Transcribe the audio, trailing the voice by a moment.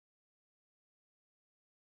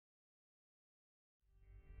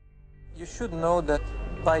You should know that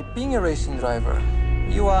by being a racing driver,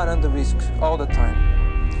 you are under risk all the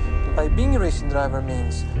time. By being a racing driver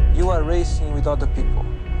means you are racing with other people.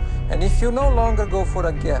 And if you no longer go for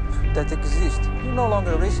a gap that exists, you're no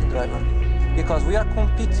longer a racing driver. Because we are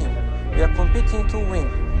competing to win.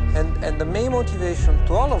 And the main motivation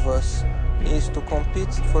to all of us is to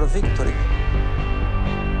compete for a victory.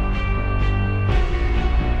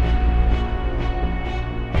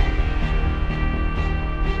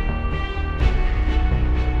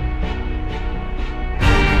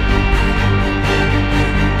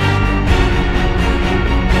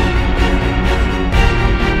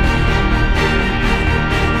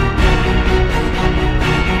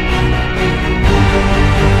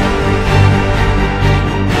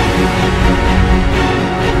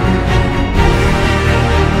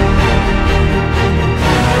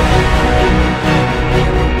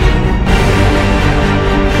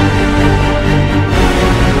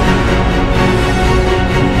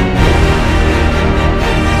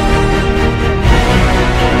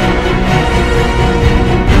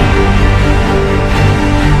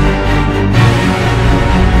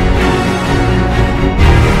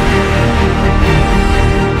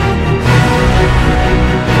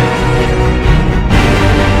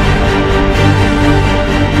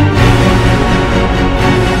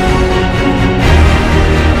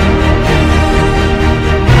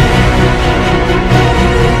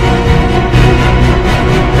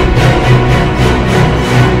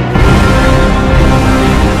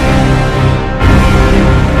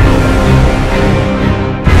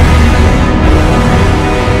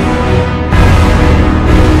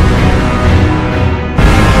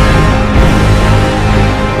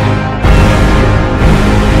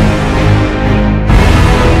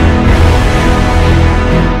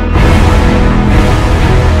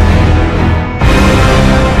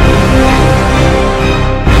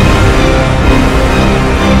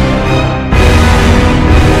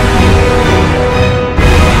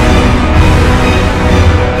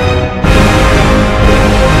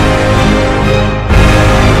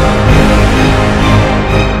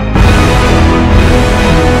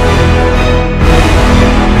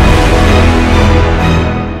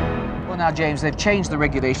 Now, James, they've changed the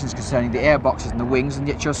regulations concerning the airboxes and the wings, and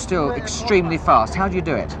yet you're still extremely fast. How do you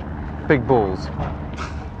do it? Big balls.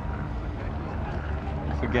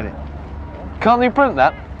 Forget it. Can't you print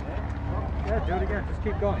that? Yeah, do it again. Just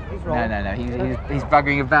keep going. He's rolling. No. He's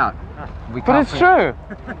buggering about. But it's true.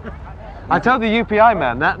 I told the UPI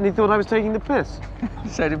man that, and he thought I was taking the piss.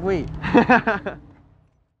 So did we.